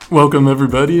Welcome,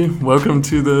 everybody. Welcome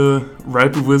to the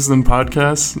Ripe of Wisdom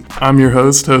podcast. I'm your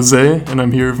host, Jose, and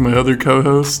I'm here with my other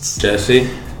co-hosts, Jesse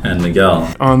and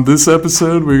Miguel. On this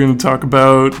episode, we're going to talk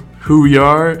about who we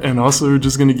are, and also we're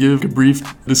just going to give a brief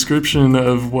description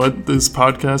of what this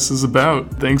podcast is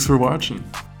about. Thanks for watching.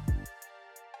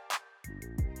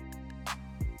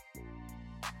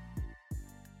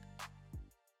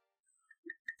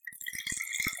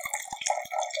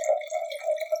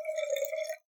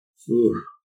 Ooh.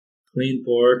 Clean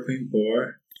pour, clean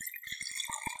pour.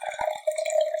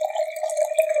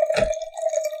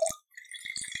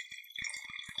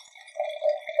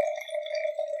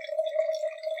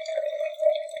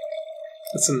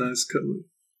 That's a nice color.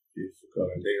 Beautiful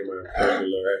color. I think I'm going to put a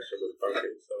little extra with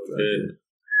pumpkin. So good.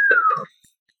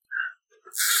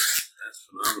 That's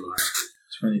phenomenal.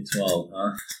 2012,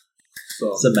 huh?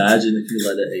 So just imagine if you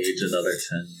let it age another 10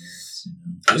 years. You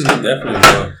know? This is definitely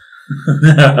well.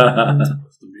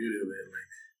 That's the beauty of it.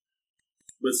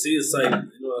 But see, it's like,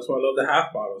 that's why I love the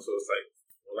half bottle. So it's like,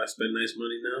 will I spend nice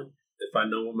money now if I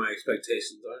know what my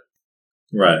expectations are?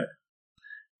 Right.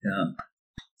 Yeah.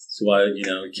 That's why, we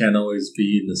can't always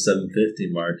be in the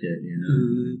 750 market,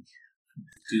 Mm-hmm.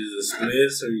 Do the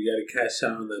splits, or you got to cash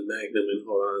out on the Magnum and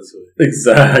hold on to it.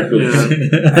 Exactly.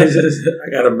 Yeah. I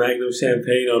got a Magnum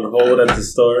champagne on hold at the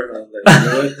store. I was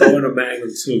like, throw in a Magnum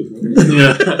too.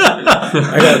 Yeah.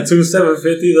 I got two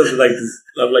 750s of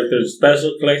like their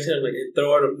special collection. I'm like, hey,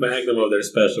 throw in a Magnum of their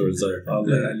special reserve. I was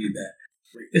like, I need that.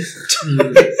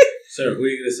 Sir, who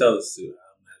are you gonna sell this to?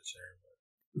 I'm not sure.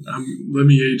 Let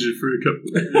me age it for a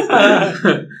couple of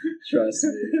years. Trust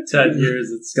me. 10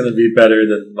 years, it's going to be better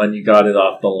than when you got it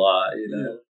off the lot,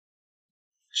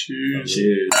 Cheers.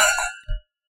 Cheers.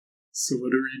 So what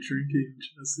are we drinking,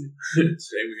 Jesse?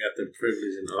 Today we got the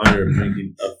privilege and honor of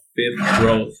drinking a fifth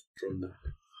growth from the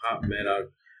hot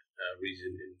Medoc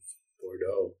region in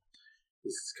Bordeaux.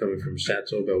 This is coming from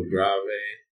Chateau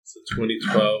Belgrave. It's a 2012.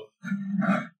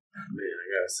 Man, I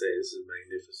gotta say, this is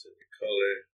magnificent. The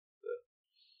color,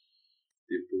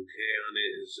 the bouquet on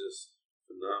it is just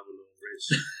phenomenal.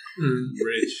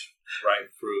 Rich, ripe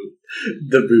fruit.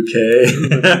 The bouquet.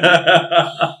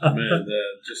 Man, the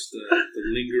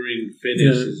lingering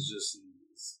finish is just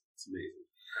it's amazing.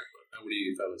 What do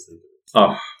you fellas think of it?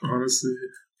 Oh, honestly,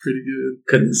 pretty good.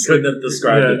 Couldn't have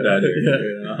described it better. Yeah.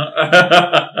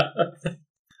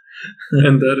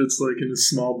 And that it's like in a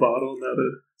small bottle, not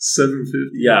a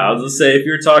 750. Yeah, I was going to say, if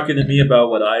you're talking to me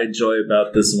about what I enjoy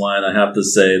about this wine, I have to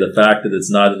say the fact that it's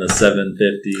not in a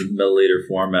 750 milliliter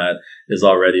format is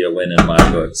already a win in my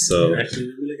book. So actually,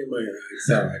 let me look at my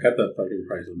Excel. I got the fucking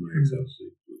price on my Excel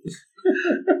sheet.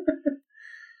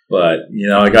 But,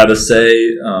 I got to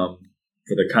say,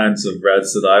 for the kinds of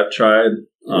reds that I've tried,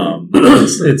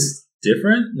 it's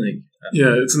different.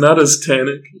 It's not as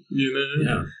tannic,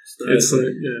 Yeah. It's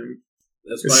like,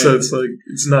 that's why. So it's like,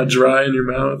 it's not dry in your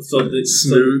mouth. So it's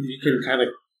smooth. So you can kind of.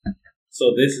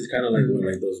 So this is kind of like one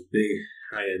of those big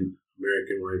high-end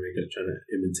American winemakers trying to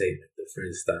imitate the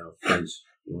French style French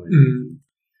wine. Mm.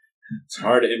 It's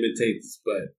hard to imitate,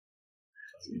 but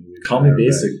call me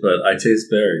basic, but I taste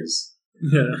berries.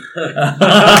 Yeah,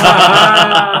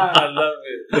 I love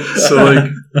it.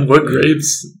 So what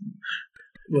grapes?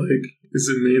 Is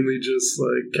it mainly just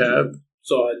Cab?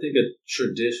 So I think a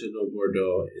traditional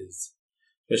Bordeaux is,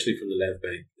 especially from the left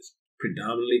bank, is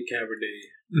predominantly Cabernet,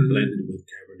 blended with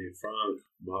Cabernet Franc,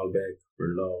 Malbec,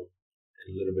 Merlot, and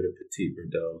a little bit of Petit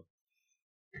Bordeaux.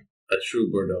 A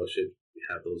true Bordeaux should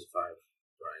have those 5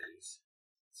 varieties.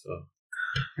 So,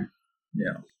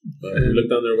 yeah. But we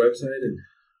looked on their website, and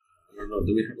I don't know,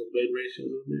 do we have a blend ratio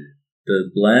on there?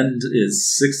 The blend is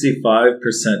 65%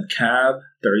 Cab,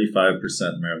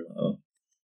 35% Merlot.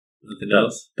 Nothing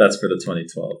else? That's for the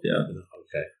 2012, yeah.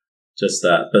 Okay. Just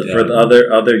that. But for the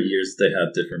other years, they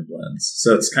have different blends.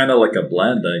 So it's kind of like a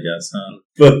blend, I guess, huh?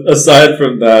 But aside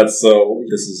from that, so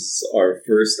this is our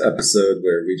first episode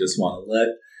where we just want to let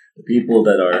the people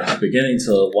that are beginning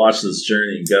to watch this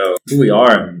journey go who we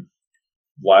are and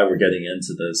why we're getting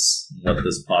into this, what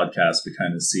this podcast we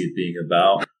kind of see it being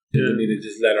about. Yeah. We need to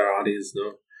just let our audience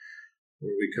know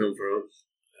where we come from,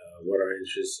 what our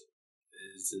interest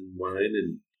is in wine,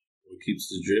 and what keeps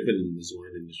us driven in this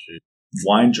wine industry.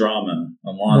 Wine drama. I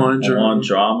want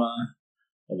drama.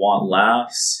 I want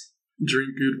laughs.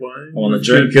 Drink good wine. I want to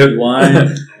drink good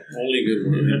wine. Only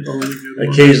good wine.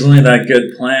 Occasionally that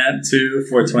good plant too,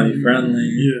 420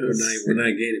 friendly. Yes. We're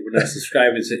not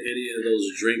subscribing to any of those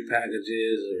drink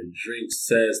packages or drink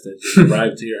sets that just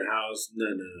arrive to your house.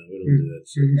 No, we don't do that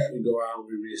shit. We go out,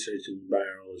 we research, and buy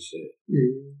our own shit.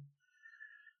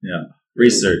 Yeah,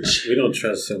 research. We don't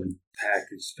trust some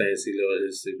packaged fancy little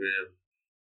Instagram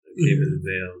It came in the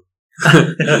mail.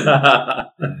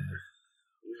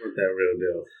 We want that real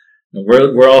deal.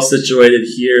 We're all situated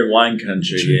here in wine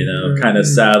country, kind of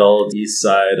saddled east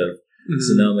side of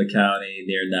Sonoma County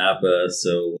near Napa,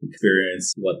 so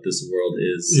experience what this world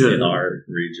is in our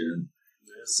region.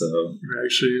 So we're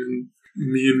actually in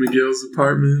me and Miguel's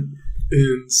apartment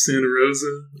in Santa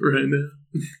Rosa right now.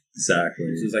 Exactly.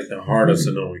 This is like the heart of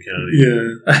Sonoma County.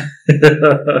 Yeah.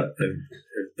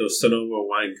 if the Sonoma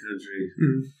wine country,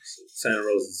 Santa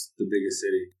Rosa is the biggest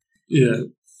city. Yeah.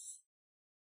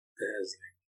 It has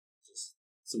just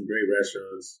some great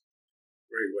restaurants,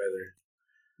 great weather.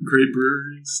 Great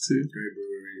breweries, too. Great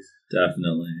breweries.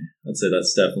 Definitely. I'd say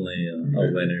that's definitely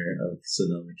a winner of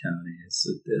Sonoma County.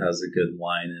 It has a good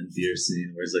wine and beer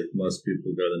scene, whereas like most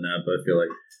people go to Napa, I feel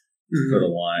like for the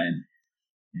wine.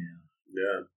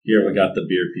 Yeah. Here we got the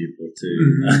beer people,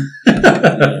 too.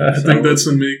 I think that's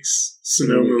what makes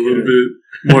Sonoma a little bit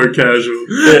more casual.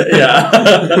 Yeah.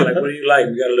 Like, what do you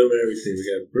like? We got a little bit of everything. We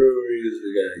got breweries,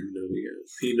 we got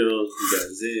Pinots, we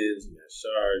got Zins, we got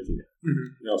Shards,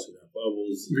 we also got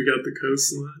Bubbles. We got the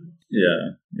coastline.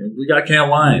 Yeah. We got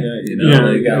canned wine.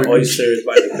 We got oysters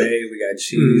by the bay. We got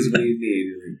cheese. What do you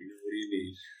need? What do you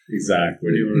need? Exactly.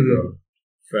 Where do you want to go?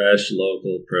 Fresh,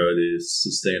 local produce,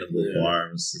 sustainable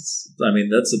farms.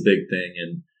 That's a big thing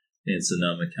in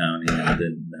Sonoma County and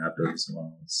in Napa as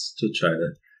well. It's to try to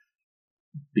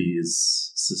be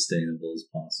as sustainable as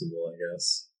possible, I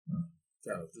guess.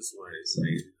 This wine is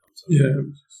amazing. Yeah.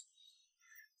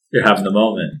 You're having a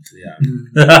moment. Yeah.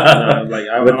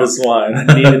 With this wine. I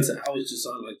was just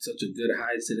on like such a good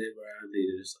high today where I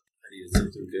needed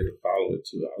something good to follow it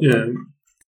to. Yeah.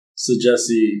 So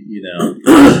Jesse,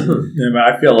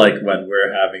 I feel like when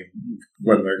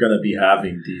we're going to be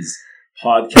having these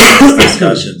podcast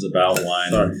discussions about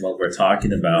wine and what we're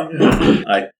talking about,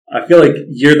 I feel like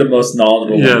you're the most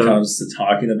knowledgeable when it comes to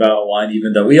talking about wine,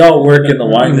 even though we all work in the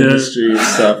wine industry and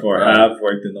stuff or have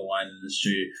worked in the wine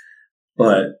industry.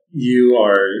 But you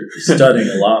are studying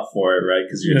a lot for it, right?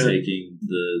 Because you're taking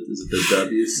is it the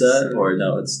W set? Or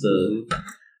no, it's the...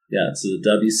 it's the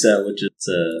W set, which is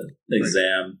an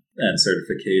exam and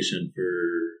certification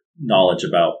for knowledge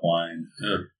about wine.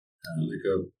 Yeah. Kind of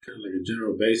like a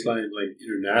general baseline, like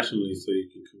internationally, so you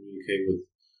can communicate with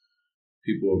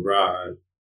people abroad,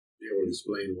 be able to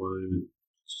explain wine, and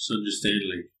just understand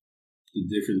like the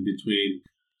difference between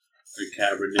a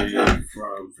Cabernet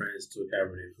from France to a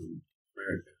Cabernet from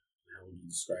America. How would you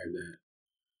describe that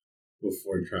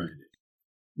before trying it?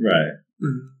 Right.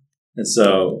 Mm-hmm. And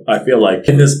so I feel like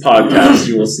in this podcast,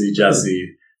 you will see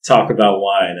Jesse talk about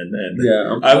wine, and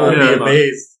I will be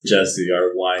amazed, Jesse,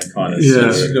 our wine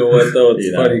connoisseur. Yeah. You know what though?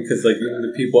 It's funny because like even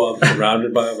the people I'm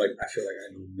surrounded by, I'm like, I feel like I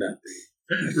know nothing.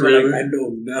 I feel like I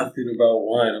know nothing about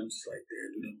wine. I'm just like,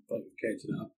 damn, I'm fucking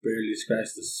catching up. I barely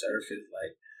scratched the surface,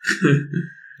 like.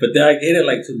 But then I get it,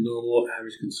 like to normal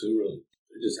average consumer. Like,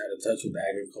 I just had a touch with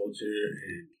agriculture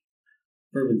and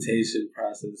fermentation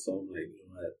process, so I'm like, you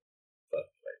know what?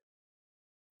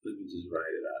 Let me just write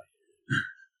it out.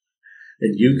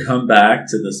 And you come back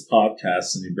to this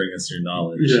podcast and you bring us your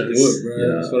knowledge. Yes. Do it, bro.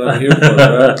 Yeah. That's what I'm here for,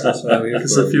 bro. That's what I'm here for.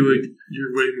 Because I feel like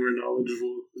you're way more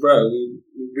knowledgeable. Bro,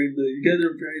 you guys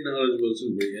are very knowledgeable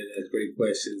too, bro. You guys great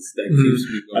questions. That keeps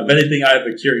me going. If anything, I have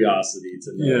a curiosity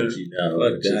to know what you know.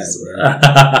 Fuck that, bro.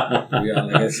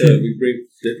 Like I said, we bring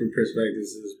different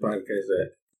perspectives to this podcast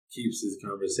that keeps this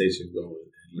conversation going.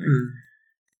 And like,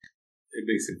 it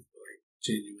makes it like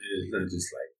genuine. It's not just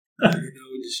like, we're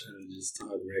just trying to just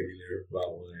talk regular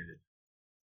about wine.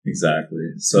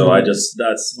 Exactly. So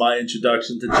that's my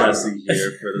introduction to Jesse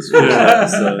here for this first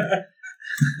episode.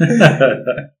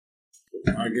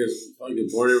 I guess I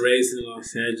get born and raised in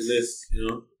Los Angeles,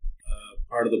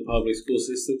 part of the public school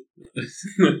system.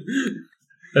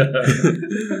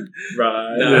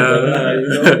 Right.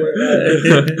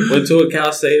 Went to a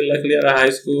Cal State, luckily out of high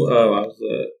school. I was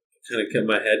kind of kept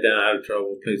my head down, out of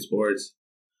trouble, played sports.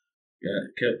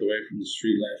 Got kept away from the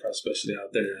street life, especially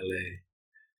out there in LA.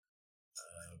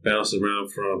 Bounced around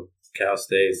from Cal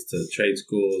States to trade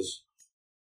schools,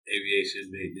 aviation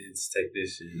maintenance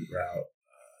technician route.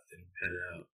 Didn't pan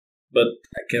out. But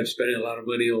I kept spending a lot of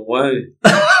money on wine.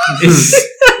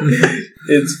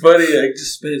 It's funny, I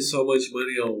just spent so much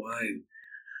money on wine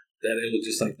that it was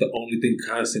just like the only thing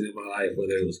constant in my life,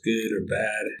 whether it was good or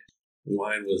bad.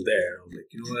 Wine was there. I'm like,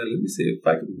 you know what? Let me see if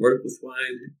I can work with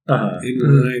wine, in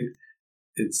wine.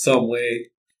 In some way,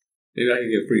 maybe I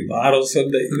can get free bottles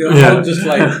someday. I'm just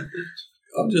like,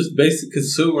 I'm just basic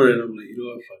consumer, and I'm like,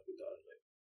 fuck it, dog. Like,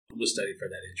 I'm gonna study for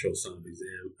that intro song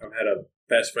exam. I've had a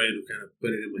best friend who kind of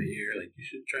put it in my ear, like, you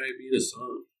should try being a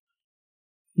song.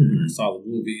 I saw the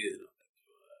movie, and I'm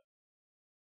like,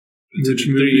 It took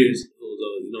me 3 years.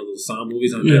 Those song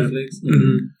movies on Netflix.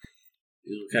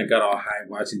 Mm-hmm. I got all hype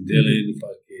watching Dylan,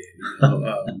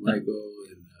 fucking, Michael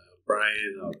and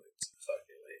Brian. I was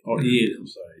like, Ian. I'm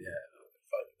sorry. Yeah,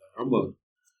 I'm gonna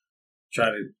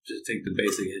try to just take the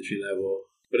basic entry level.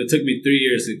 But it took me 3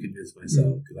 years to convince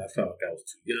myself because I felt like I was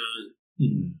too young.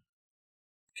 Mm-hmm.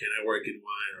 Can I work in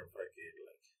wine or fucking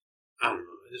I don't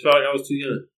know. I just felt like I was too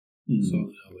young. Mm-hmm. So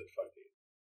then I was like, fuck it.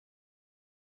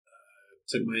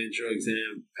 Took my intro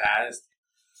exam, passed.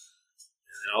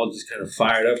 And I was just kind of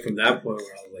fired up from that point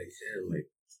where I was like, damn,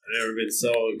 I've never been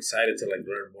so excited to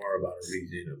learn more about a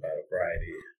region, about a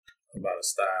variety, about a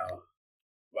style,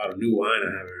 about a new wine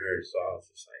I haven't heard. So I was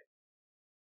just like,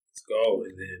 let's go.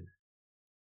 And then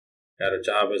got a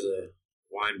job as a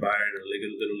wine buyer in a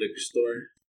little liquor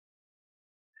store.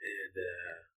 And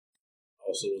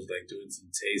also was doing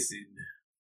some tasting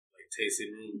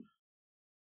room.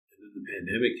 And then the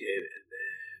pandemic hit, and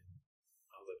then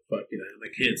I was like, fuck it, I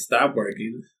can't stop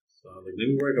working. So I was like, let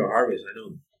me work at Harvest. I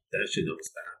know that shit don't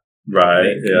stop.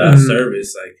 Right, yeah.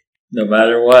 Service, no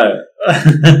matter what.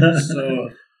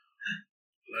 So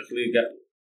luckily got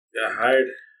hired,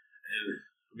 and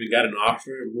we got an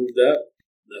offer and moved up.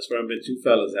 That's where I met you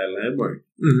fellas at Landmark.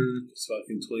 Mm-hmm. It's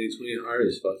fucking 2020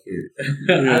 Harvest. Fucking,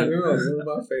 I don't know. One of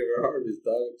my favorite Harvests,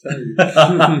 dog. I'm telling you.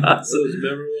 So it's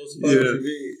memorable as fuck to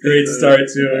me. Great start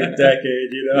to a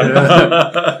decade,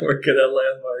 working at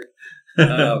Landmark.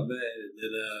 Oh man!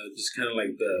 And then just kind of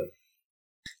the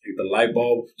light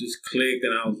bulb just clicked,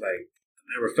 and I was like,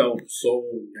 I never felt so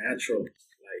natural.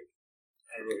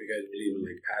 I don't know if you guys believe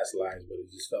in past lives, but it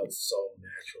just felt so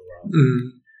natural. Where I was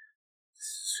like,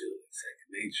 this just feels like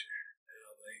second nature.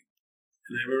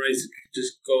 And I remember I used to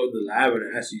just go in the lab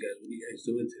and ask you guys, what are you guys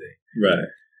doing today?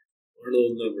 Right. What are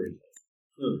those numbers?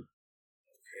 Okay.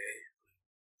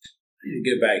 I need to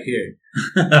get back here.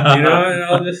 And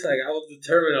I was just I was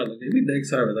determined. I was like, maybe next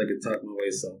harvest I can talk my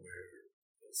way somewhere.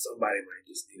 Somebody might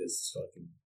just need us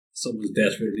someone's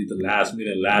desperate to need the last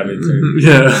minute lab intern.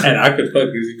 Yeah. And I could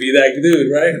fucking be that dude,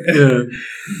 right? Yeah.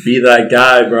 Be that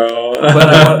guy, bro.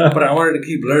 but I wanted to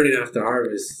keep learning after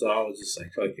harvest, so I was just like,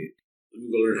 fuck it. Let me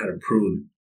go learn how to prune.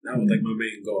 That was my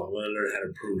main goal. I want to learn how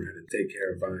to prune, how to take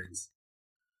care of vines.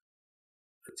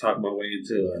 I talked my way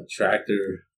into a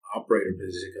tractor operator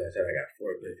position because I said I got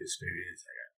forklift experience.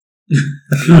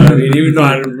 Even though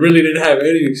I really didn't have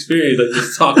any experience, I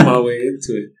just talked my way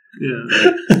into it.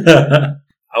 Yeah.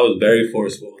 I was very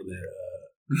forceful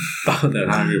on that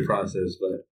hiring process,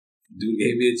 but dude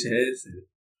gave me a chance. And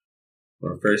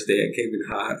my first day, I came in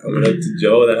hot. I went up to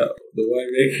Joe, the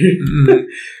winemaker.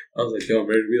 I was like, yo, I'm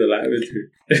ready to be the lab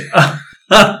intern.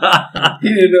 He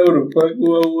didn't know who the fuck who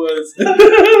I was.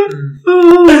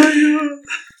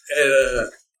 And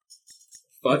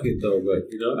fuck it though, but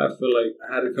I feel like I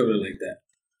had to come in like that.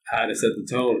 I had to set the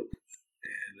tone.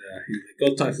 And he's like,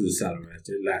 go talk to the salad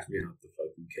master. He laughed me out the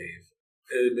fucking cave.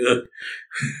 And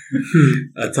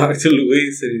I talked to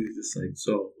Luis, and he's just like,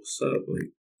 so what's up?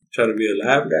 Trying to be a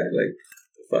lab guy? The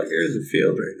fuck, here's the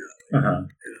field right now. And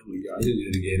I'm like, yo, I just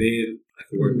need to get in. I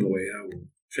can work my way out.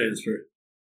 We'll transfer.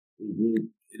 And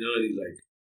he's like,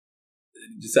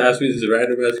 and he just asked me this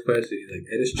random ass question. He's like,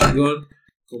 ¿Eres chingón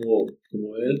como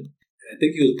él? And I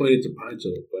think he was pointing to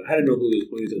Pancho, but I didn't know who he was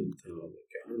pointing to at the time. I was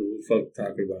like, I don't know who the fuck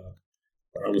talking about,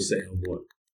 but I'm gonna say I'm one.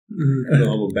 I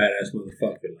know I'm a badass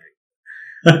motherfucker.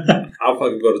 I'll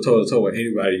fucking go to toe with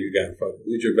anybody you got. Fucking,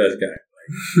 who's your best guy?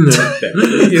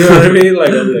 You know what I mean?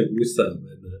 I'm like, what's up? And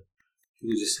he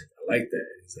was just like, I like that.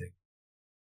 And he's like,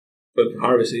 but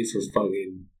harvesting for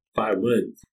fucking 5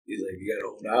 months. He's like, you gotta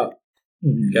hold out.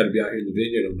 You gotta be out here in the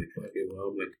vineyard. I'm like, fuck it. Well,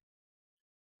 I'm like,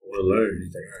 I want to learn.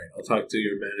 He's like, all right, I'll talk to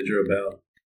your manager about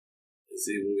and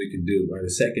see what we can do. By the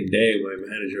second day, my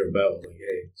manager about was like,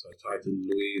 hey, so I talked to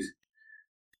Luis.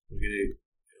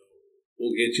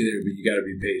 We'll get you there, but you gotta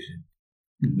be patient.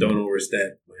 Don't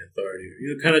overstep my authority.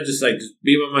 Kind of just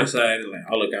be by my side, and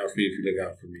I'll look out for you if you look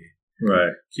out for me.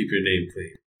 Right. Keep your name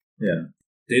clean. Yeah.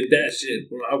 Did that shit,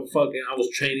 bro. I was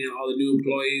training all the new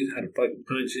employees how to fucking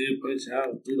punch in, punch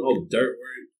out, do the whole dirt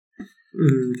work.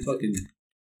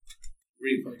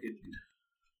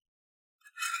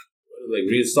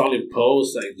 Reinstalling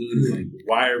posts, doing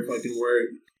wire fucking work,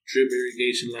 drip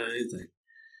irrigation lines,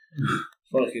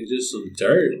 fucking just some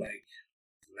dirt,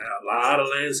 a lot of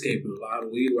landscaping, a lot of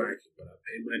weed whacking, but I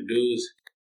paid my dues.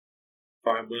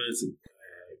 5 months, and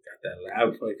I got that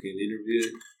lab fucking interview,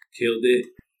 killed it.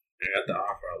 I got the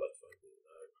offer. I was like, fuck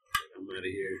it, I'm out of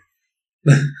here.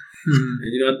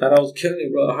 And I thought I was killing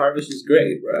it, bro. Harvest was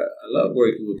great, bro. I love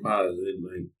working with pilots, and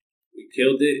we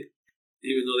killed it.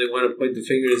 Even though they want to point the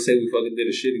finger and say we fucking did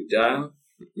a shitty job,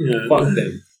 fuck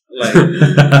them. Like,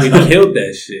 we killed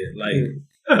that shit.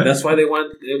 Like, that's why they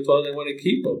want to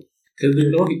keep him. Because they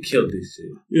know he killed this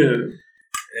shit. Yeah.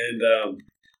 And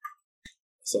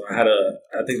so I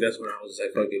think that's when I was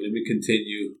like, okay, let me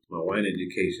continue my wine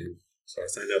education. So I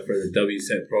signed up for the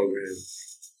WSET program,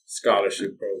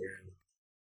 scholarship program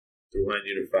through Wine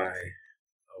Unify.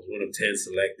 I was one of 10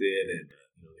 selected, and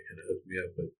they kind of hooked me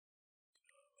up with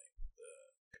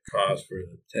the cost for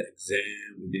the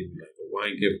exam. We gave me like a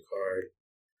wine gift card,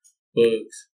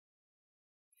 books.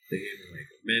 They gave me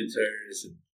like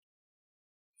mentors and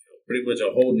pretty much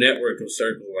a whole network of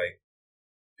circle, like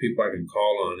people I can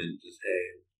call on and just,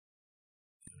 hey,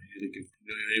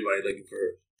 anybody looking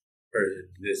for a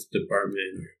person in this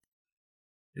department,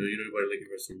 or anybody looking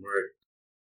for some work.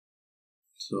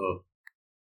 So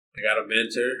I got a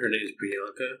mentor. Her name is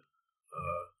Priyanka.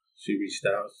 She reached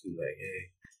out. She's like,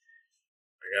 hey,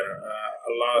 I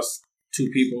lost 2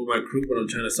 people in my crew, but I'm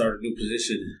trying to start a new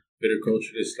position,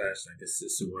 viticulturist / like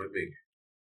assistant winemaker.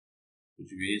 Would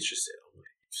you be interested? I'm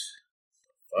like,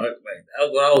 fuck, like that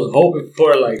was what I was hoping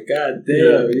for. Like, god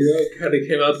damn, it kind of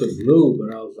came out the blue.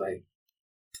 But I was like,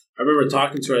 I remember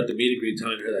talking to her at the meet and greet,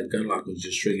 telling her that Gunlock was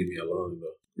just stringing me along,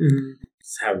 though. Mm-hmm.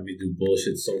 Just having me do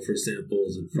bullshit sulfur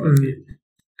samples and fucking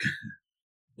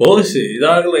bullshit.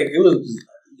 Like it was just,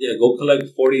 go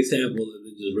collect 40 samples and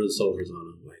then just run sulfurs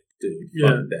on them. Like, dude,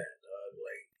 fuck that.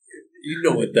 Like, you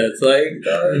know what that's like,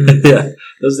 dog. Yeah,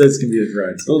 those days can be a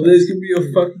grind. Those days can be a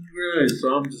fucking grind.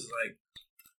 So I'm just like,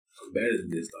 I'm better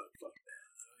than this, dog. Fuck that.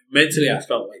 Mentally, I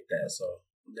felt like that. So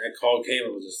when that call came,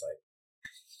 I was just like,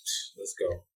 let's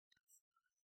go.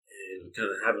 And kind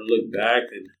of having looked back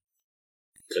and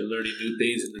learning new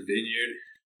things in the vineyard.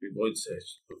 My boss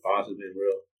has been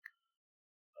real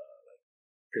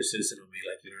persistent on me,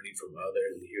 like learning from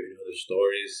others and hearing other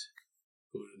stories,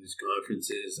 going to these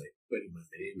conferences, like putting my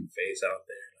name and face out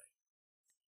there. Like,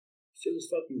 shit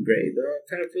was fucking great, though. It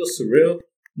kind of feels surreal.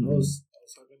 I was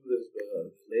talking to this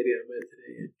lady I met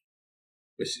today,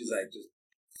 but she's like, just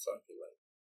fucking like,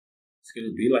 it's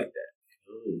gonna be like that,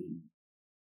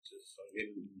 just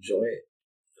fucking enjoy it.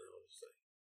 And I was like,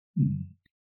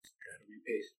 gotta be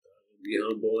patient, be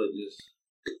humble, and just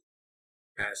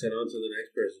pass it on to the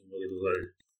next person willing to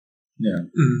learn. Yeah.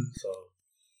 So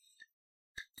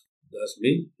that's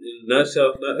me in a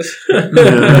nutshell. But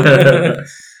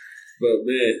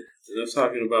man, enough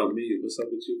talking about me. What's up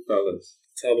with you fellas?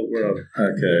 Tell the world.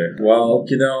 Okay. Well,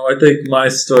 I think my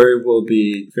story will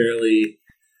be fairly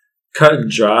cut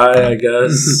and dry, I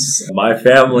guess. My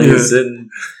family is in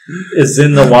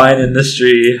the wine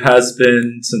industry, has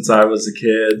been since I was a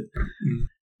kid.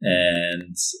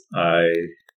 And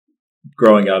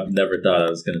growing up, never thought I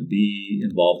was going to be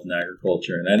involved in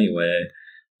agriculture in any way.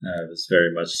 I was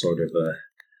very much sort of a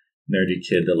nerdy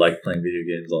kid that liked playing video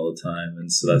games all the time.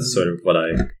 And so that's sort of what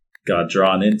I got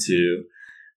drawn into,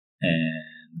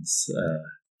 and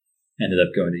ended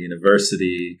up going to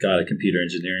university, got a computer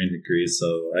engineering degree.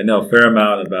 So I know a fair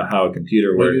amount about how a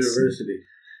computer works. What university?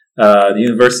 The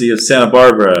University of Santa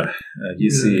Barbara,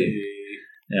 UC.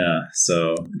 Yeah,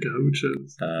 so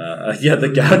Gauchos.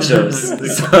 The Gauchos.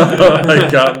 So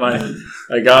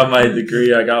I got my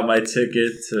degree. I got my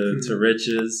ticket to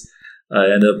riches. I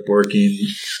ended up working.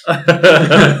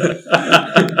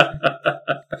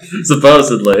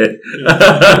 Supposedly,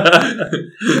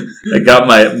 I got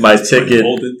my ticket.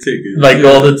 My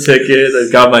golden ticket. I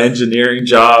got my engineering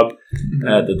job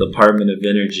at the Department of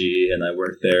Energy, and I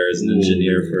worked there as an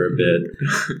engineer for a bit,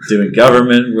 doing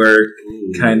government work,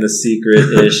 kind of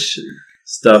secret-ish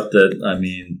stuff that, I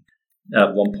mean,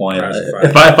 at one point,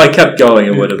 if I kept going,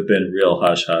 it would have been real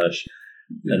hush-hush,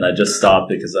 and I just stopped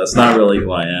because that's not really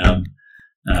who I am.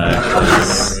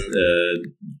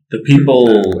 The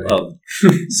people of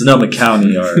Sonoma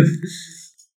County are,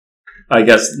 I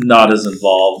guess, not as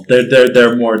involved.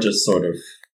 They're more just sort of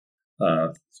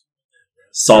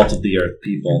salt of the earth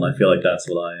people, and I feel like that's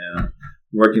what I am.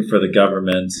 Working for the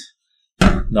government,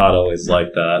 not always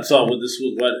like that. So this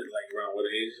was what, like around what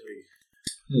age?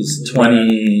 It was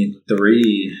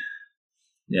 23.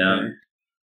 Yeah,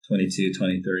 22,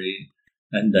 23.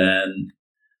 And then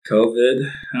COVID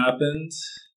happened.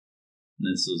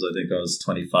 This was, I think I was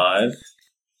 25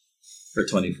 or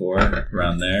 24,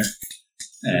 around there.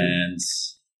 And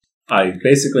I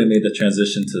basically made the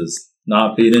transition to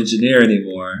not be an engineer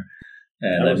anymore.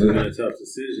 And that was a tough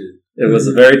decision. It was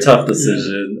a very tough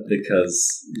decision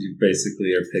because you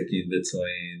basically are picking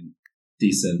between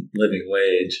decent living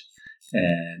wage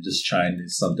and just trying to do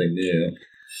something new.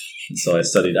 And so I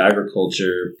studied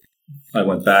agriculture. I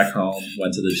went back home,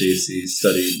 went to the JC,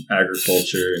 studied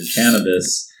agriculture and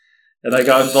cannabis, and I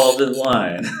got involved in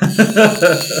wine.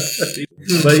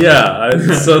 But yeah,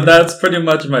 so that's pretty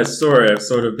much my story. I've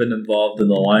sort of been involved in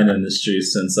the wine industry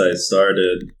since I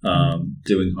started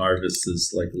doing harvests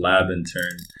as like lab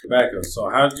intern. Tobacco. So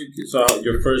how did you? So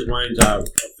your first wine job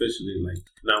officially, like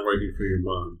not working for your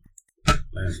mom.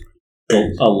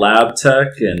 A lab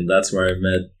tech, and that's where I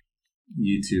met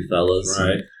you two fellas.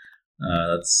 Right.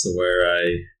 That's where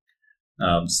I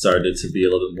started to be a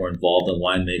little bit more involved in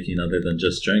winemaking other than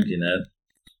just drinking it.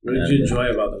 What did you enjoy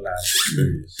about the last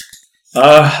experience?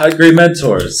 I had great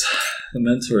mentors. The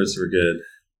mentors were good.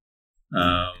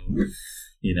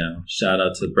 You know, shout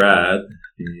out to Brad.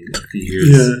 If he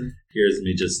hears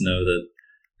me, just know that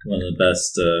one of the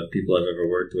best people I've ever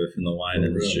worked with in the wine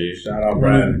industry. Shout out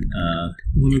Brad.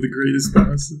 One of the greatest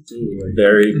bosses.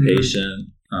 Very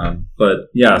patient. But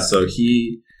yeah, so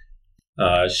he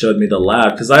showed me the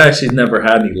lab because I actually never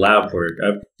had any lab work.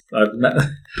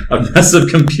 I've messed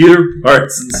with computer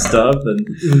parts and stuff and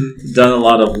done a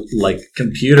lot of like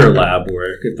computer lab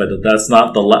work, but that's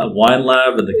not the wine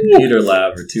lab and the computer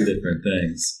lab are two different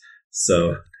things.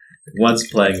 So one's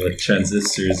playing with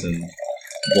transistors and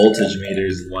voltage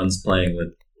meters, and one's playing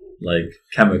with like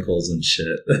chemicals and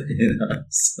shit, you know.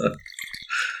 So,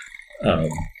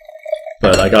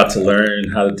 but I got to learn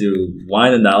how to do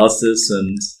wine analysis,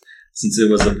 and since it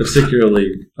was a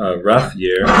particularly rough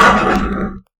year,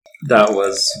 that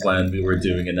was when we were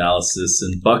doing analysis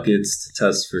in buckets to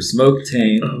test for smoke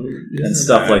taint and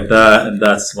stuff like that. And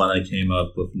that's when I came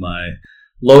up with my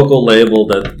local label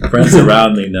that friends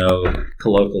around me know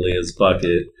colloquially as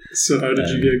Bucket. So how did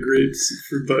you get grapes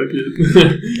for Bucket?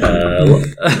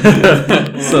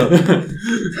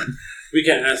 We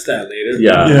can ask that later.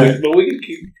 Yeah. But we can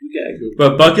keep.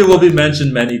 But Bucket will be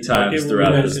mentioned many times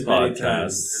throughout this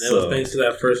podcast. And that was thanks to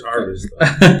that first harvest.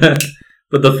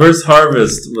 But the first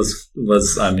harvest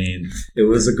was, I mean, it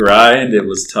was a grind. It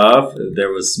was tough. There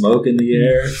was smoke in the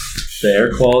air. The air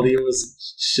quality was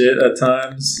shit at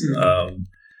times.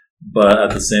 But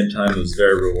at the same time, it was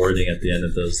very rewarding at the end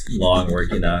of those long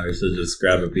working hours to just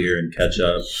grab a beer and catch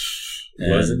up.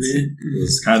 And Wasn't it? It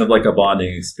was kind of like a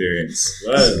bonding experience.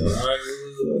 Yeah.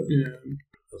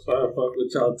 That's why I fuck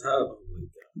with y'all top.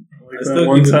 Like that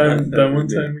one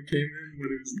time we came in when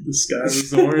the sky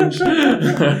was orange.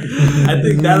 I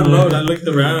think that alone, I looked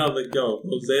around, I was like, yo,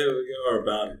 Jose or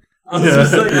about it.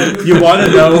 You want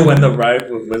to know when the Ripe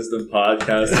with Wisdom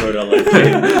podcast sort of like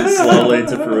came slowly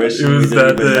into fruition? It was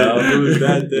that day. It was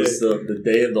that day. It was the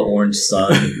day of the orange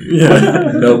sun.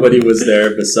 Yeah. Nobody was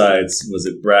there besides, was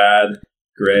it Brad,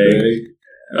 Greg?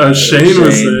 Shane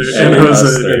was there. And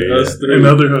Jose.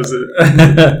 Another Jose.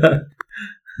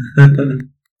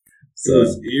 So it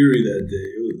was eerie that day.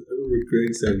 I remember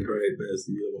Greg said, "Great, best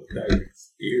you know,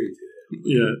 eerie to him."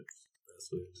 Yeah, that's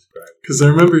what he described. Because I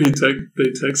remember they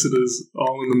texted us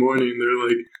all in the morning. They're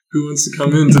like, "Who wants to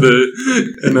come in today?"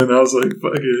 And then I was like,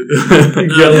 "Fuck it."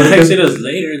 No, they texted us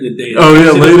later in the day.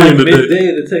 Later in the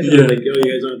day. They texted us like, "Yo, you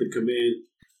guys don't have to come in,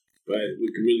 but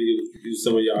we can really use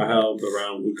some of y'all help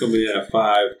around. We're coming in at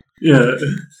 5." Yeah.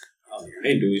 I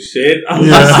ain't doing shit. I was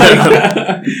like,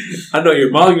 I know your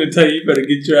mom's gonna tell you better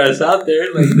get your ass out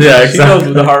there. Like, yeah, exactly. She knows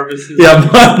what the harvest is. Yeah,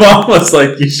 my mom was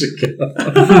like, "You should go."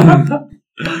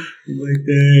 I'm like,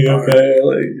 dang, okay,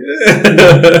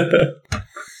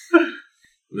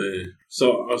 man.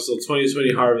 So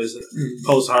 2020 harvest,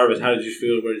 post harvest. How did you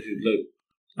feel? Where did you look?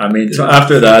 I mean,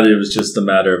 after that, it was just a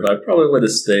matter of I probably would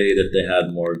have stayed if they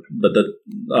had more, but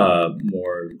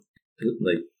more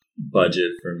like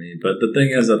budget for me. But the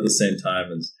thing is, at the same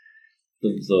time, is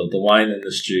the wine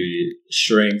industry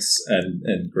shrinks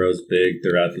and grows big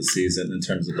throughout the season in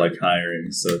terms of like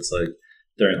hiring. So it's like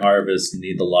during harvest, you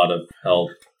need a lot of help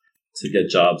to get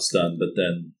jobs done, but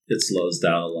then it slows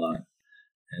down a lot.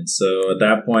 And so at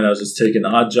that point, I was just taking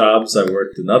odd jobs. I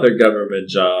worked another government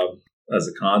job as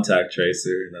a contact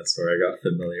tracer, and that's where I got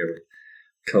familiar with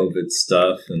COVID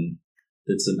stuff and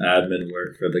did some admin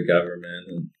work for the government,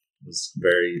 and it was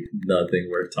very nothing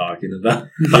worth talking about.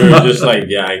 You were just like,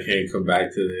 yeah, I can't come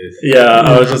back to this. Yeah,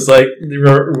 I was just like,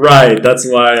 right, that's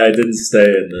why I didn't stay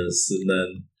in this. And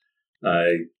then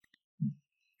I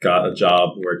got a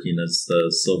job working as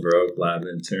the Silver Oak lab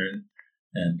intern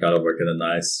and got to work in a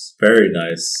very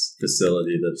nice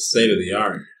facility that's state of the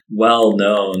art, well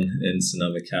known in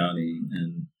Sonoma County.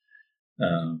 And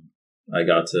I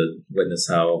got to witness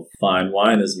how fine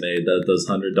wine is made, those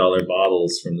 $100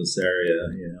 bottles from this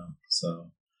area, you know.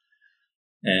 So,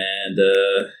 and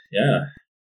yeah,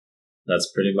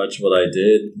 that's pretty much what I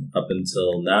did up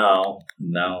until now.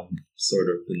 Now I'm sort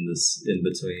of in this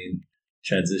in-between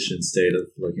transition state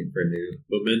of looking for new.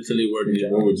 But mentally, where would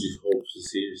you hope to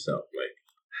see yourself? Like,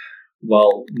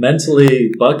 Well,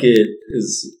 mentally, bucket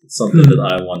is something that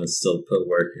I want to still put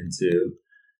work into.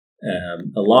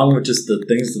 Along with just the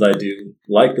things that I do,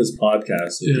 like this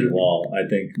podcast with you all. I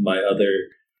think my other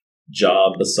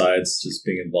job besides just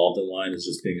being involved in wine is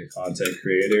just being a content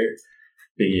creator,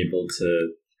 being able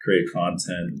to create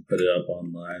content, put it up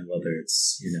online, whether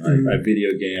it's, I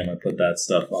video game, I put that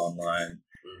stuff online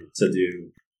to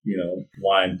do,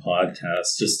 wine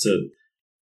podcasts, just to,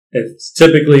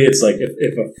 typically it's like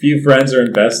if a few friends are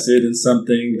invested in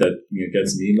something that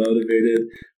gets me motivated,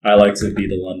 I like to be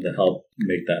the one to help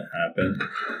make that happen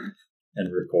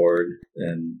and record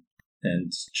and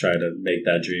try to make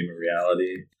that dream a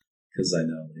reality, because I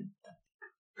know,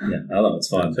 I don't know, it's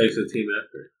fun. It takes a team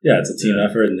effort. Yeah, it's a team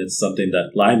effort, and it's something that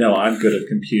I know I'm good at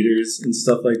computers and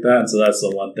stuff like that, and so that's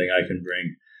the one thing I can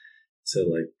bring to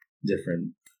like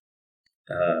different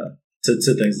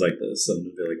to things like this. And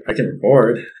be like, I can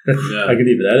record, I can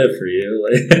even edit for you.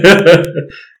 Like,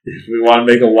 if we want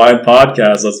to make a wide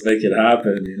podcast, let's make it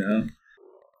happen. I'm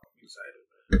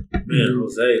excited, man.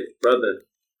 Jose, brother.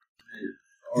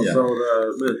 Also,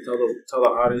 tell the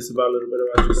audience about a little bit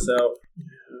about yourself.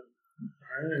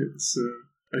 All right, so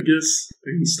I guess I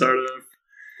can start off.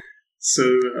 So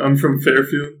I'm from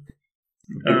Fairfield.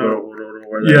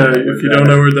 If you don't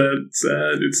know where that's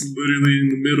at, it's literally in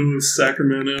the middle of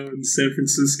Sacramento and San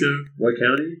Francisco. What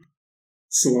county?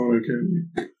 Solano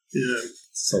County. Yeah.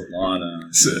 Solano.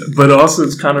 So, but also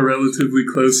it's kind of relatively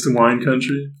close to wine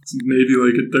country. It's maybe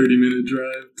like a 30-minute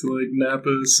drive to like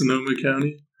Napa, Sonoma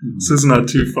County. Mm-hmm. So it's not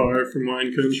too far from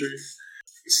wine country.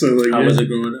 So like, how was it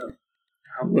growing up?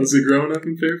 How was it growing up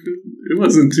in Fairfield? It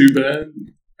wasn't too bad.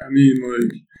 I mean,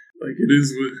 like it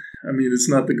is what, I mean, it's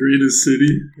not the greatest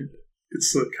city.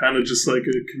 It's kind of just like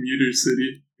a commuter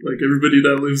city. Like everybody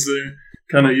that lives there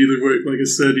kind of either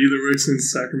works in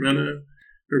Sacramento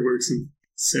or works in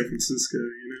San Francisco,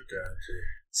 Gotcha.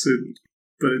 So,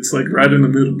 but it's like right in the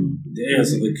middle. Damn,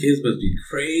 so the kids must be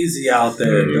crazy out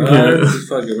there, yo. Just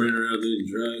fucking running around doing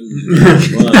drugs.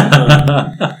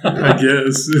 I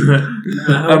guess.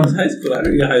 How was high school? I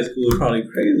think high school was probably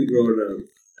crazy growing up.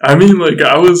 I mean,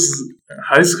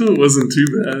 high school wasn't too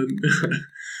bad.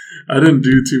 I didn't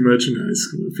do too much in high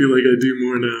school. I feel like I do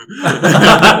more now.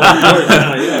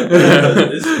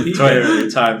 It's your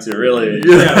time to really...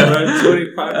 Yeah,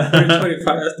 25,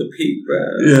 that's the peak, bro.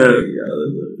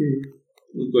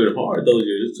 It was going hard those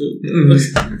years, too.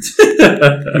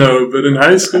 No, but in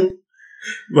high school,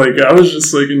 I was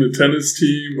just, in the tennis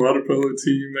team, water polo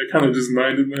team. I kind of just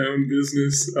minded my own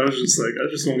business. I was just I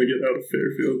just want to get out of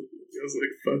Fairfield. I was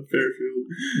like, fuck Fairfield.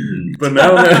 Mm-hmm. But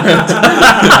now that...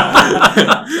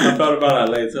 I thought about that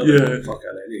later. Yeah. Fuck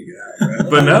out, I need to get out, bro.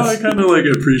 But now I kind of,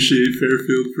 appreciate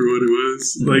Fairfield for what it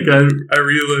was. Mm-hmm. I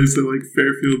realized that,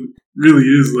 Fairfield really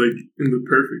is, in the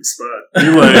perfect spot.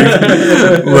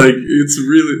 It's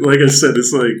really... Like I said,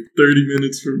 it's, 30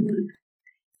 minutes from,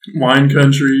 wine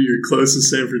country. You're close to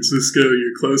San Francisco.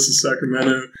 You're close to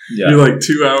Sacramento. Yeah. You're,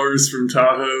 2 hours from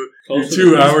Tahoe. You're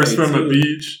 2 hours from a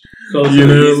beach. Too. Yeah,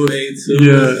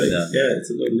 it's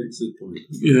a good nexus point.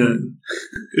 Yeah,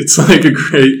 it's a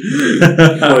great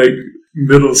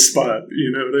middle spot.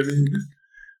 You know what I mean?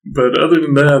 But other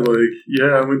than that,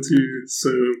 I went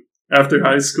to after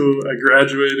high school, I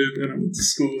graduated and I went to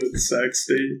school at Sac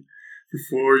State for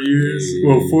 4 years. Hey.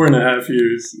 Well, 4.5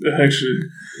 years actually,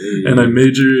 and I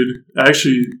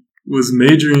was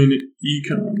majoring in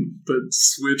econ, but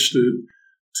switched it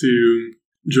to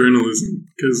journalism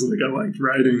because I liked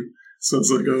writing. So I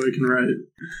was like, I can write.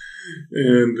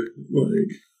 And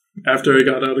after I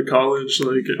got out of college,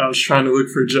 I was trying to look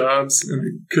for jobs and I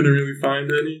couldn't really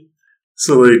find any.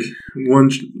 So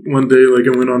one day, I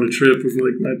went on a trip with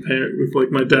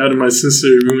my dad and my sister.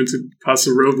 We went to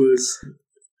Paso Robles,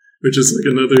 which is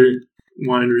another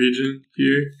wine region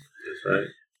here. That's right.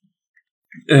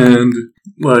 And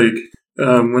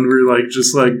when we were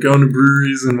just going to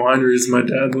breweries and wineries, my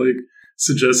dad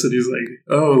suggested, he's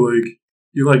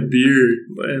you like beer,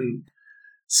 and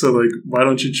so why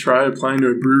don't you try applying to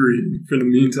a brewery for the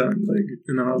meantime?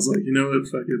 And I was like, you know what,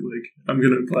 fuck it, I'm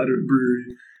gonna apply to a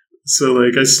brewery. So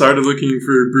I started looking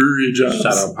for brewery jobs.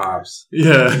 Shout out Pops.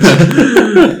 Yeah.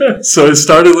 So I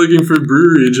started looking for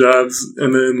brewery jobs,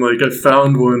 and then I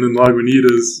found one in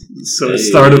Lagunitas. So I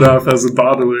started off as a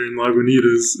bottler in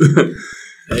Lagunitas.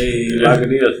 Hey,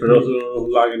 Lagunitas. For those who don't know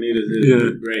who Lagunitas is,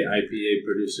 a great IPA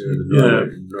producer in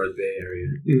the North Bay area.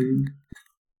 Mm-hmm.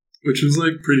 Which was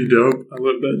pretty dope. I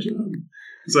love that job.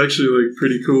 It's actually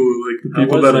pretty cool. The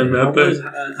people that I met there.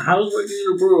 How's working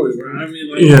in a brewery, bro? I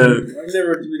mean, I've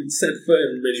never been set foot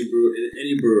in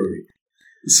any brewery.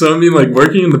 So I mean, like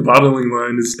working in the bottling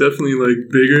line is definitely like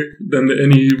bigger than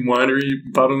any winery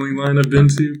bottling line I've been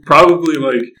to. Probably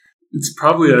like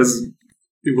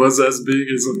it was as big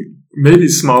as like maybe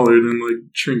smaller than like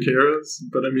Trinchero's,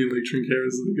 but I mean like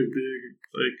Trinchero's like a big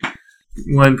like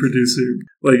wine producer.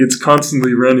 Like it's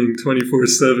constantly running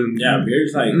 24/7. Yeah,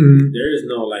 beer's like there is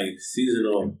no like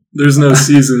seasonal. There's no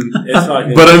season. It's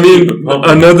like but I mean,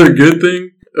 another good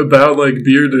thing about like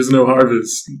beer, there's no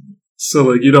harvest. So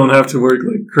like you don't have to work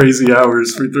like crazy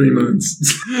hours for 3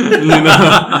 months. You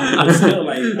know, it's still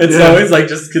like it's always like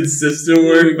just consistent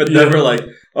work, but never like,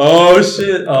 oh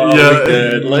shit, oh yeah,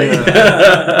 good. Like,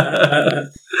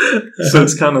 so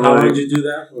it's kind of how like. long did you do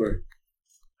that for?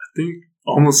 I think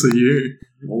almost a year.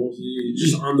 Almost a year,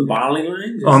 just on the bottling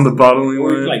line. Just on the bottling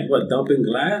line, like what, dumping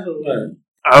glass or what?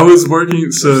 I was working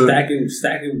so stacking.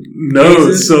 No,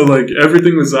 cases? so like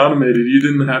everything was automated. You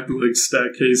didn't have to like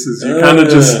stack cases. You kind of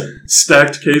just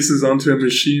stacked cases onto a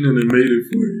machine and it made it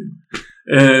for you.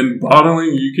 And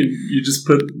bottling, you just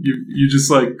put it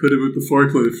with the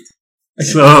forklift.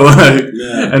 So like,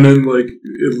 and then like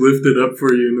it lifted up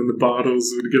for you, and then the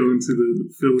bottles would go into the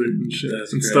filler and shit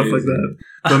and stuff like that.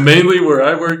 But mainly where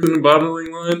I worked in the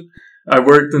bottling line, I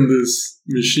worked in this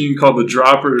machine called the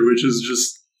dropper, which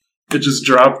is it just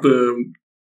dropped the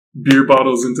beer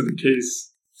bottles into the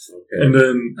case. Okay. And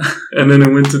then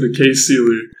it went to the case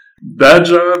sealer. That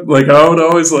job, like I would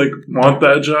always like want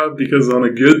that job because on a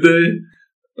good day,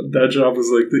 that job was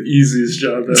like the easiest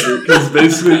job ever. Because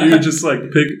basically you just like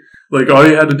pick, like all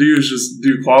you had to do is just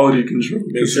do quality control.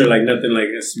 Make sure like nothing like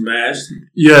is smashed.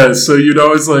 Yeah, so you'd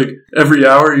always like every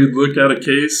hour you'd look at a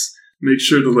case, make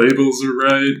sure the labels are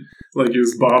right, like it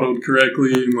was bottled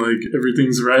correctly and like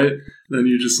everything's right. Then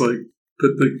you just like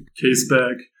put the case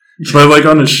back. But like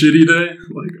on a shitty day,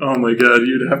 like oh my god,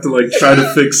 you'd have to like try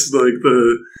to fix like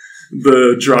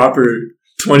the dropper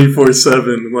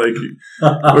 24/7, like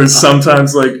or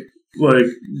sometimes like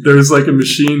there's like a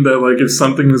machine that like if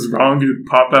something was wrong it would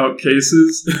pop out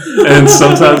cases, and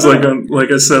sometimes like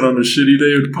I said on a shitty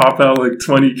day it would pop out like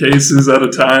 20 cases at a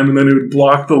time, and then it would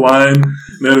block the line,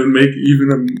 and then it would make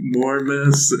even a more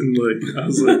mess, and like I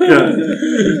was like God.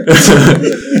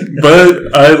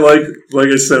 But I like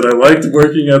I said, I liked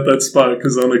working at that spot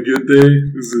because on a good day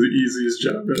it was the easiest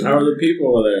job ever. How are the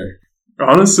people there?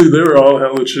 Honestly, they were all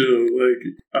hella chill. Like,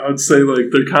 I would say,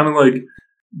 like, they're kind of like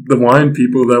the wine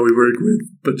people that we work with,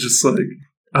 but just like,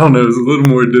 I don't know, it's a little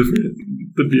more different.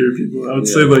 The beer people, I would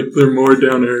say, like, they're more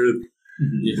down to earth.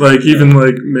 Yeah. Like, even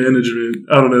like management,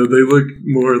 I don't know, they look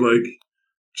more like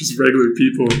just regular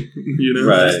people, you know?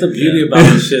 Right. That's the beauty about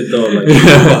this shit, though. Like,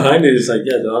 behind it, it's like,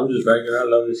 yeah, no, I'm just regular. I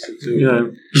love this shit, too. Yeah.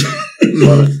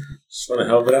 just want to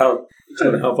help it out. Just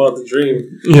want to help out the dream.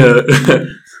 Yeah.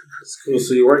 It's cool.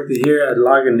 So you worked here at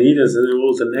Lagunitas, and then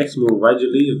what was the next move? Why'd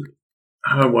you leave?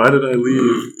 Why did I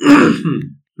leave?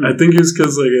 I think it was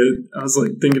because like I was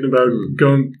like thinking about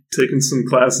taking some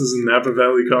classes in Napa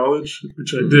Valley College,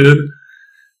 which I did,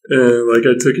 and like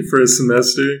I took it for a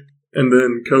semester, and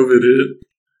then COVID hit,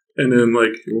 and then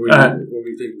like what were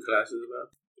you taking classes about?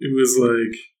 It was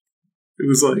like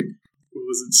what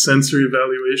was it? Sensory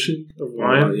evaluation of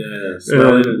wine. Oh yeah,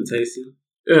 smelling and tasting,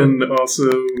 and also.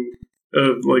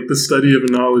 Like the study of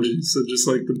enology, so just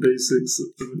like the basics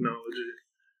of enology.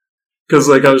 Because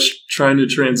like I was trying to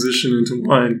transition into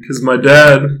wine, because my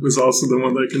dad was also the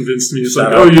one that convinced me. He's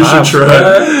like, "Oh, you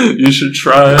should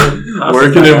try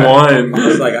working in wine." I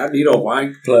was like, "I need a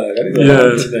wine plug."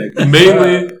 Yeah,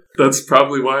 mainly that's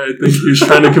probably why I think he was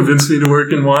trying to convince me to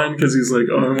work in wine, because he's like,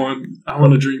 "Oh, I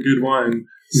want to drink good wine,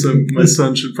 so my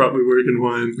son should probably work in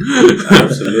wine."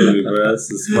 Absolutely, bro.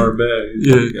 That's a smart man.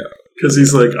 Yeah. Because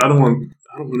he's like, I don't want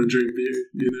to drink beer,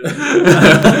 you know.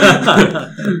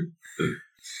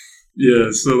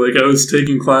 Yeah, so like I was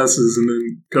taking classes, and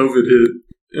then COVID hit,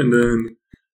 and then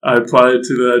I applied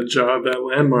to that job at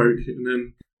Landmark, and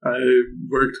then I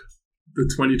worked the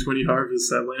 2020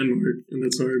 harvest at Landmark, and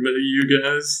that's where I met you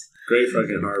guys. Great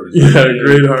fucking harvest. Yeah,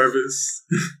 great harvest.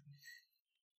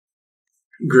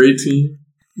 Great team.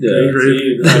 Yeah,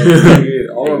 great.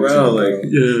 All around, like,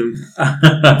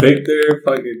 yeah. Victor,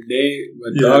 fucking Nate, my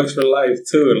dogs for life,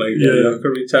 too. Like, y'all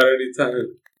can reach out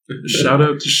anytime. Shout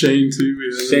out to Shane, too.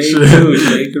 Yeah.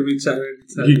 Shane can reach out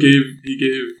anytime. He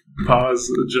gave Paz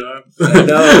a job. I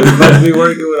know, he must be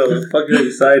working with him. I'm fucking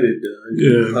excited, dog.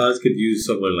 Yeah. Paz could use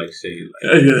someone like Shane.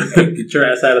 Like, get your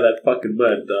ass out of that fucking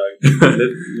mud, dog.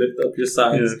 lift up your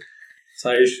sides.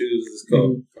 Tie your shoes. Let's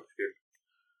go.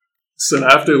 So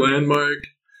after Landmark,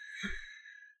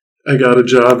 I got a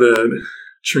job at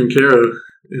Trinchero,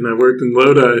 and I worked in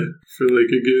Lodi for like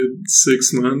a good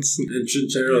 6 months. And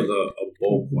Chinchero's a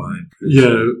bulk wine.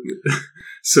 Yeah.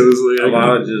 So it was like a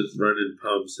lot of just running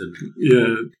pumps and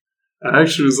I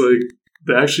actually was like,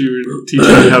 they actually were teaching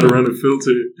me how to run a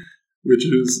filter, which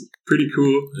is pretty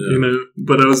cool, you know.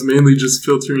 But I was mainly just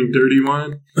filtering dirty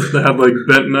wine that had like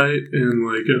bentonite and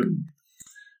like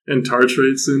and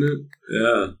tartrates in it.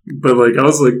 Yeah. But like I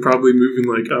was like probably moving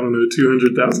like, I don't know,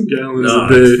 200,000 gallons a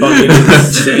day. It's fucking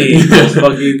insane. Those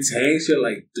fucking tanks, you're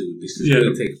like, dude, this is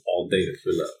gonna take all day to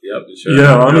fill up. Yep. Sure.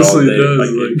 Yeah, honestly it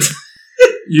does. Like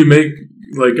you make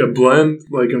like a blend,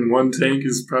 like in one tank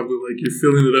is probably like you're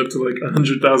filling it up to like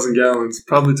 100,000 gallons.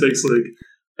 Probably takes like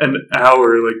an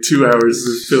hour, like 2 hours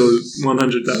to fill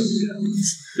 100,000 gallons.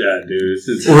 Yeah, dude.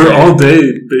 Or all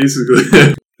day,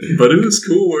 basically. But it was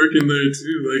cool working there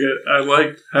too. Like I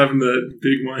liked having that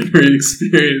big winery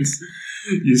experience.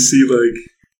 You see, like,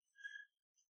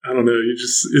 I don't know.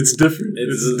 It's different.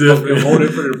 It's different. A whole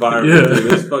different environment. Yeah.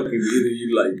 Dude. It's fucking either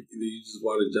you just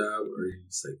want a job or you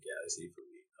just like, yeah, this ain't for me.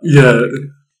 I'm out of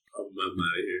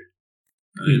here.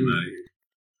 I am out of here.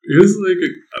 It was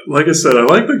like I said, I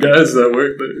like the guys that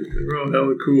worked there. They were all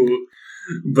hella cool.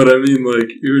 But I mean, like,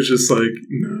 it was just like,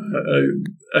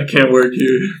 nah, I can't work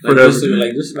here forever. Just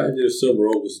imagine if Silver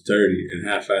Oak was dirty and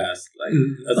half-assed. Like,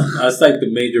 that's like the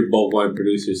major bulk wine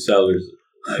producers, sellers.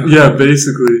 Like, yeah,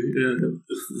 basically, yeah.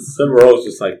 Silver Oak's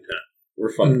just like, nah,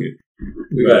 we're fucking,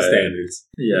 we got standards.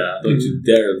 Yeah. Don't you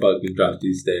dare fucking drop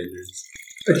these standards.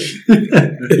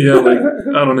 Yeah, like,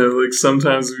 I don't know, like,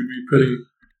 sometimes we'd be putting,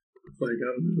 like, I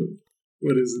don't know,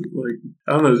 what is it? Like,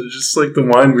 I don't know, just like the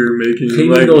wine we were making.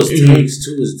 Cleaning like, those tanks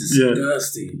too is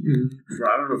disgusting. Yeah. Bro,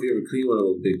 I don't know if you ever clean one of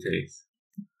those big tanks.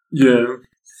 Yeah.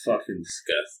 It's fucking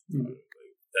disgusting.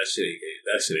 That shit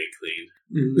ain't clean.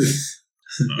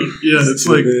 Yeah, it's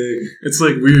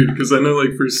like weird because I know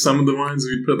like for some of the wines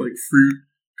we'd put like fruit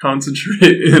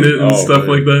concentrate in it and stuff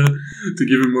like that to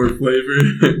give it more flavor.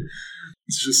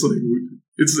 It's just like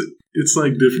it's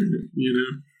like different, you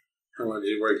know. How long did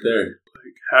you work there?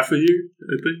 Like half a year,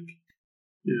 I think.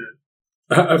 Yeah.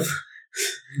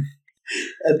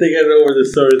 I think I know where the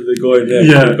story is going next.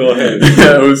 Yeah, go ahead.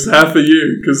 Yeah, it was half a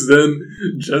year because then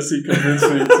Jesse convinced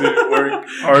me to work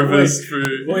harvest for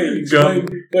gum.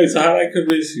 Wait, so how did I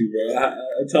convince you, bro? I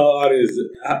tell the audience,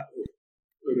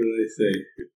 what did I say?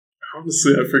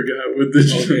 Honestly, I forgot what did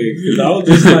you. Okay, because I was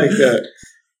just like,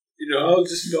 I was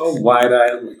just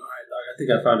wide-eyed. I'm like, all right, dog, I think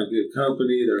I found a good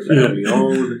company. They're family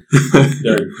owned.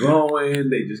 They're growing.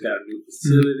 They just got a new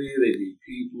facility. They need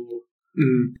people.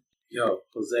 Yo,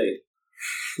 Jose.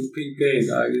 Compete game,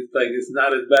 dog. It's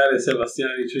not as bad as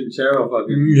Sebastiani Trinchero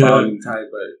fucking volume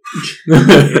type, but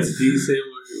it's decent.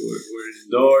 We're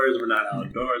indoors. We're not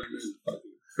outdoors. We're just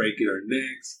fucking breaking our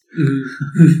necks.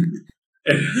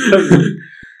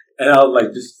 And I was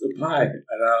like, just apply,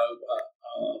 and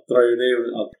I'll throw your name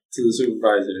to the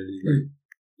supervisor, and he's like,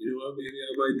 you know what, maybe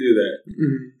I might do that.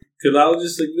 Because I was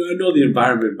just like, I know the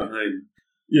environment behind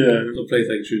a place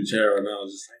like Trinchero, and I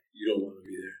was just like, you don't want to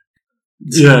be there.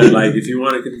 Yeah, like if you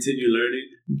want to continue learning,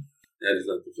 that is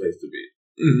not the place to be.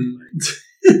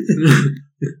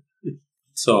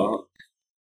 So,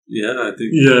 I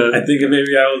think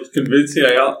maybe I was convincing.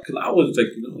 Because I was like,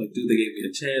 dude, they gave me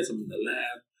a chance. I'm in the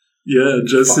lab. Yeah,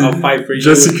 Jesse. I'll fight for you.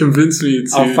 Jesse convinced me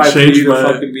to I'll fight change for you my. To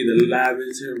fucking be the lab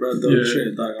intern, bro. Don't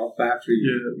shit, dog. I'll fight for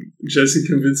you. Yeah, Jesse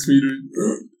convinced me to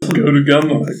go to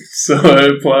Gunlock, so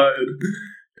I applied.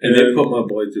 And they put my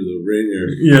boy through the ringer.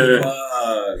 Yeah.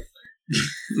 Fuck.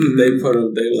 They put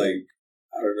him. They like,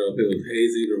 I don't know if it was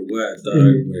hazy or what,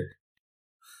 dog. But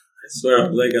I swear,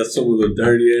 I got some of the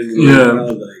dirty end. I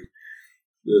was like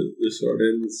the short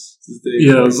ends.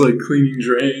 Yeah, I was like cleaning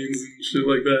drains and shit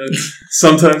like that.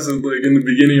 Sometimes, like in the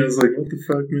beginning, I was like, "What the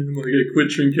fuck, man?" Like I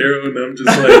quit Trincaro and I'm just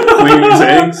like cleaning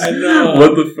tanks. I know.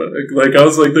 What the fuck? Like I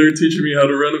was like, they were teaching me how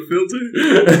to run a filter.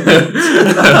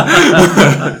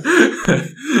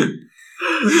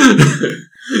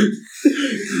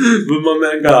 But my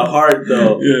man got heart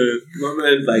though. Yeah. My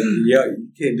man's like, yo,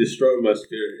 you can't destroy my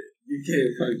spirit. You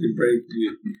can't fucking break me.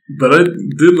 But I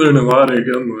did learn a lot at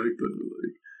Gunlock though.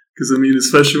 Because I mean,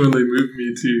 especially when they moved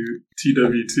me to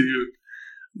TW2,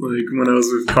 like when I was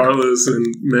with Carlos and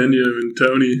Menyo and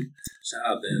Tony. Shout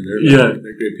out to them.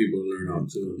 They're great people to learn off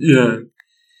too. Yeah.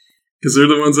 Because they're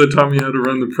the ones that taught me how to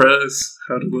run the press,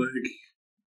 how to like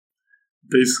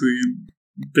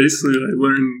basically I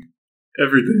learned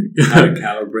everything. How to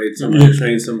calibrate somebody,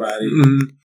 train somebody.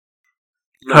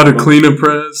 How to clean a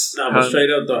press. No, but straight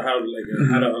up though, how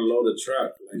to unload a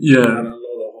truck. Like, how to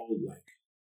unload a whole like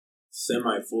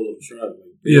semi full of truck.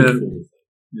 Like, full of,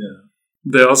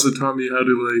 They also taught me how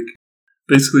to like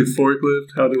basically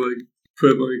forklift, how to like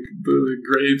put like the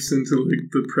grapes into like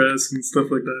the press and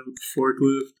stuff like that with the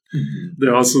forklift. They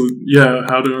also,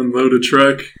 how to unload a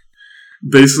truck.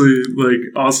 Basically,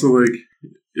 like, also, like,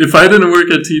 if I didn't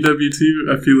work at TW2,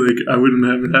 I feel like I wouldn't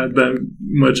have had that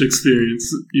much experience,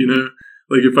 you know?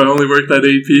 Like, if I only worked at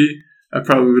AP, I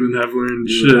probably wouldn't have learned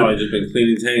shit. You would probably just been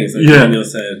cleaning tanks, like Daniel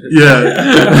said. Yeah.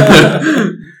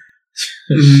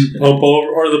 Pump over,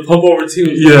 or the pump over team.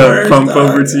 Pump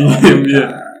over team, I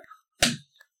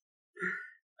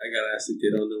got asked to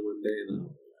get on there one day, and I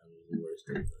was the worst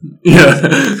thing.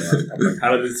 I'm like,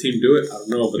 how did this team do it? I don't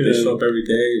know, but they show up every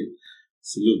day.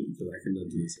 Salute, because I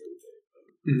cannot do this every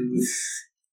day.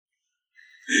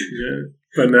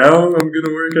 But now I'm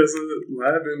gonna work as a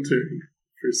lab intern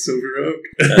for Silver Oak.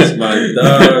 That's my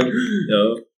dog.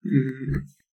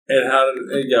 And how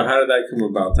did that come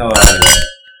about? Tell us.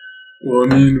 Well,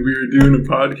 I mean, we were doing a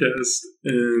podcast,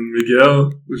 and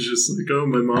Miguel was just like, "Oh,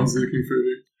 my mom's looking for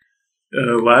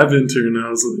a lab intern." And I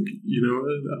was like, "You know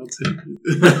what? I'll take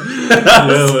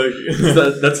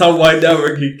it." That's how wide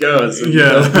networking goes.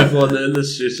 People in the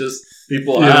industry, it's just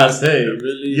people ask, "Hey,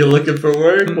 really, you looking for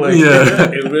work?" Like,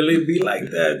 it really be like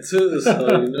that too. So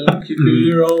keep your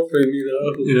ear open.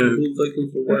 Who's looking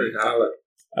for work? Holla.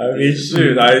 I mean,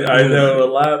 shoot, I know a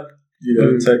lab,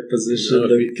 tech position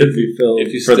that could be filled.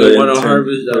 If you still want a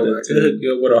harvest job, I could hook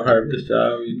you up with a harvest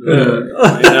job.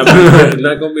 It's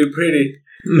not gonna be pretty.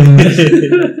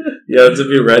 You have to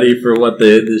be ready for what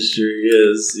the industry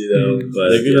is, But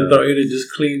they're gonna throw you to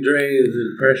just clean drains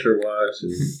and pressure wash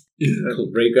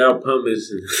and break out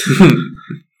pumice.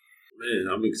 Man,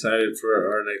 I'm excited for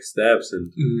our next steps,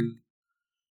 and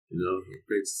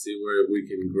great to see where we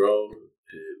can grow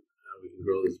and how we can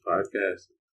grow this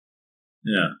podcast.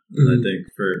 Yeah, and I think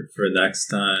for next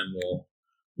time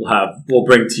we'll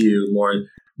bring to you more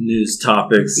news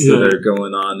topics that are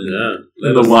going on in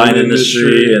the wine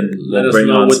industry, and let us bring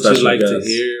know on what special you'd like guests. to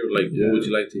hear. Like, what would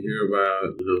you like to hear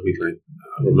about?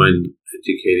 I don't mind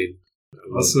educating.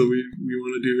 Also, we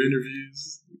want to do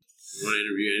interviews. We want to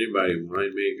interview anybody,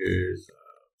 winemakers,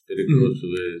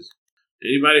 viticulturists,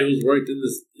 anybody who's worked in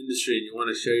this industry, and you want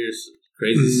to share your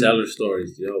crazy seller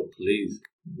stories. Please,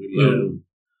 we love them.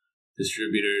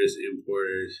 Distributors,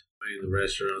 importers, in the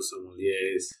restaurants,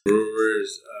 sommeliers,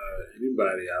 brewers,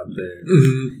 anybody out there.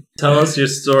 Tell us your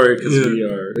story, because we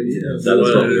are, that is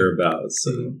what we're about.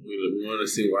 So we want to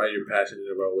see why you're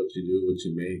passionate about what you do, what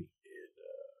you make, and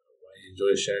why you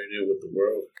enjoy sharing it with the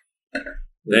world.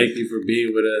 Thank you for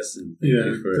being with us, and thank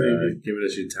you for giving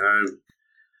us your time.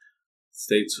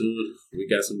 Stay tuned. We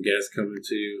got some guests coming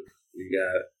to you. We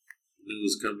got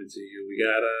news coming to you. We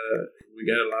got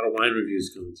a lot of wine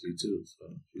reviews coming to you too. So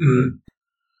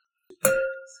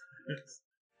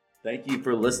thank you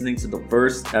for listening to the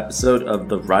first episode of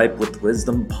the Ripe with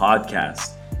Wisdom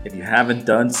podcast. If you haven't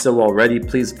done so already,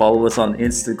 please follow us on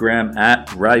Instagram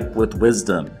at Ripe with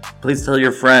Wisdom. Please tell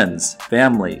your friends,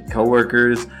 family,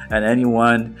 coworkers, and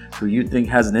anyone who you think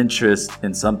has an interest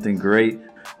in something great.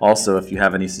 Also, if you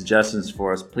have any suggestions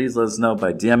for us, please let us know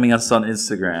by DMing us on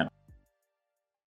Instagram.